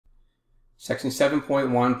Section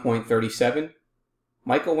 7.1.37.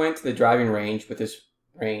 Michael went to the driving range with his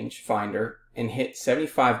range finder and hit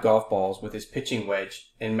 75 golf balls with his pitching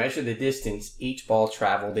wedge and measured the distance each ball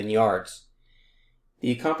traveled in yards. The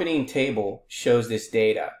accompanying table shows this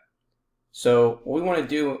data. So what we want to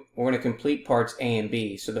do, we're going to complete parts A and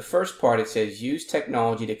B. So the first part, it says use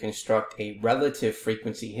technology to construct a relative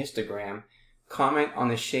frequency histogram, comment on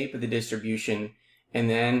the shape of the distribution, and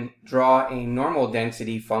then draw a normal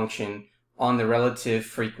density function on the relative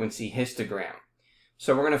frequency histogram.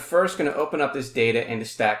 So we're first going to open up this data into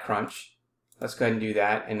StatCrunch. Let's go ahead and do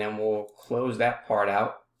that, and then we'll close that part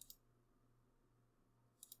out.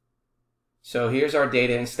 So here's our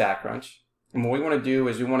data in StatCrunch. And what we want to do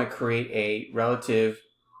is we want to create a relative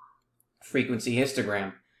frequency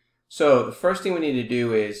histogram. So the first thing we need to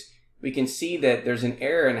do is we can see that there's an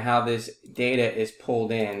error in how this data is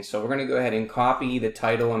pulled in. So we're going to go ahead and copy the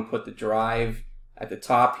title and put the drive at the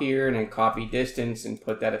top here, and then copy distance and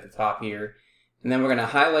put that at the top here. And then we're going to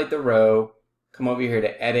highlight the row, come over here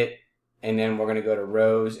to edit, and then we're going to go to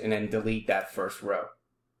rows and then delete that first row.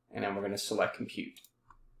 And then we're going to select compute.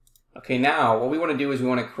 Okay, now what we want to do is we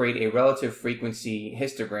want to create a relative frequency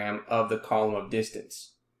histogram of the column of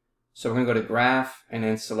distance. So we're going to go to graph and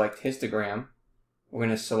then select histogram. We're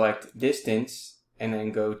going to select distance and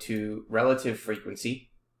then go to relative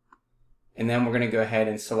frequency. And then we're going to go ahead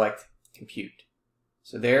and select compute.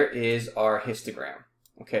 So there is our histogram.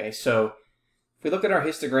 Okay, so if we look at our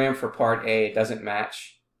histogram for part A, it doesn't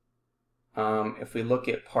match. If we look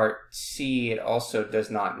at part C, it also does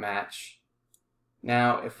not match.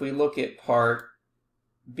 Now, if we look at part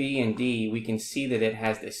B and D, we can see that it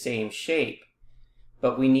has the same shape,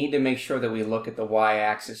 but we need to make sure that we look at the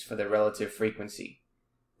y-axis for the relative frequency.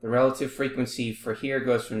 The relative frequency for here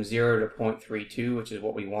goes from 0 to 0.32, which is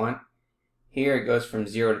what we want. Here it goes from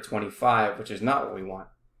 0 to 25, which is not what we want.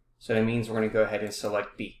 So that means we're going to go ahead and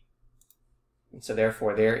select B. And so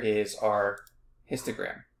therefore there is our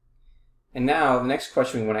histogram. And now the next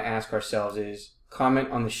question we want to ask ourselves is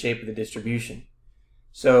comment on the shape of the distribution.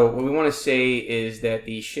 So what we want to say is that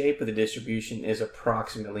the shape of the distribution is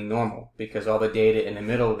approximately normal because all the data in the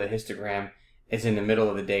middle of the histogram is in the middle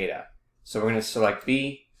of the data. So we're going to select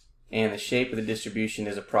B, and the shape of the distribution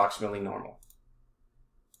is approximately normal.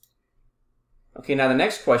 Okay, now the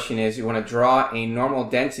next question is you want to draw a normal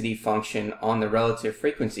density function on the relative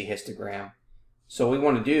frequency histogram. So what we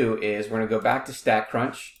want to do is we're going to go back to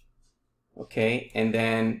StatCrunch, okay, and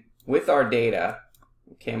then with our data,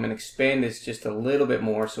 okay, I'm going to expand this just a little bit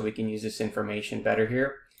more so we can use this information better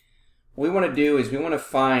here. What we want to do is we want to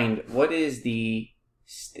find what is the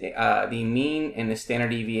mean and the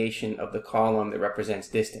standard deviation of the column that represents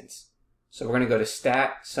distance. So we're going to go to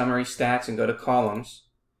Stat, Summary Stats, and go to Columns,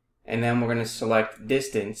 and then we're going to select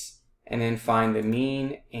Distance, and then find the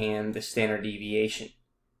mean and the standard deviation.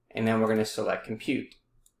 And then we're going to select Compute.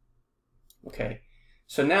 Okay,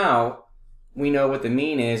 so now we know what the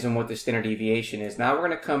mean is and what the standard deviation is. Now we're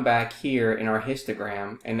going to come back here in our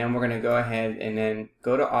histogram, and then we're going to go ahead and then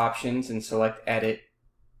go to Options and select Edit.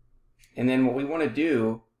 And then what we want to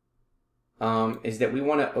do is that we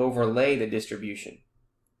want to overlay the distribution.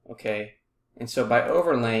 Okay, and so by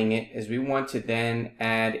overlaying it is we want to then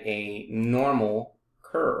add a normal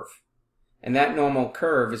curve. And that normal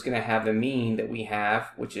curve is going to have the mean that we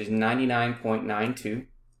have, which is 99.92.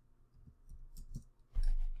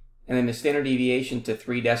 And then the standard deviation to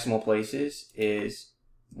 3 decimal places is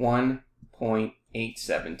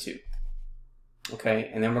 1.872.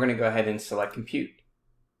 Okay, and then we're going to go ahead and select Compute.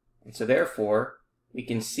 And so therefore, we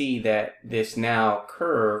can see that this now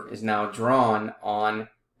curve is now drawn on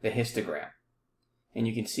the histogram. And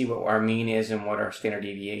you can see what our mean is and what our standard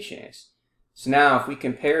deviation is. So now if we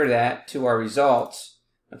compare that to our results,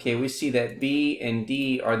 okay, we see that B and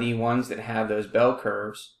D are the ones that have those bell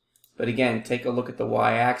curves. But again, take a look at the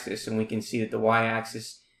y-axis, and we can see that the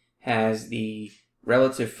y-axis has the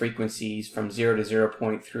relative frequencies from 0 to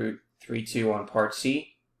 0.32 on part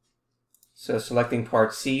C. So selecting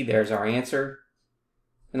part C, there's our answer.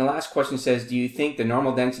 And the last question says, do you think the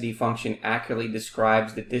normal density function accurately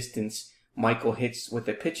describes the distance Michael hits with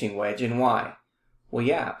a pitching wedge, and why? Well,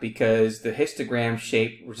 yeah, because the histogram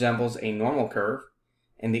shape resembles a normal curve,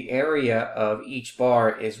 and the area of each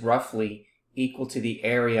bar is roughly equal to the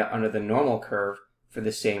area under the normal curve for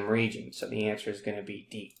the same region. So the answer is going to be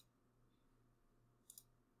D.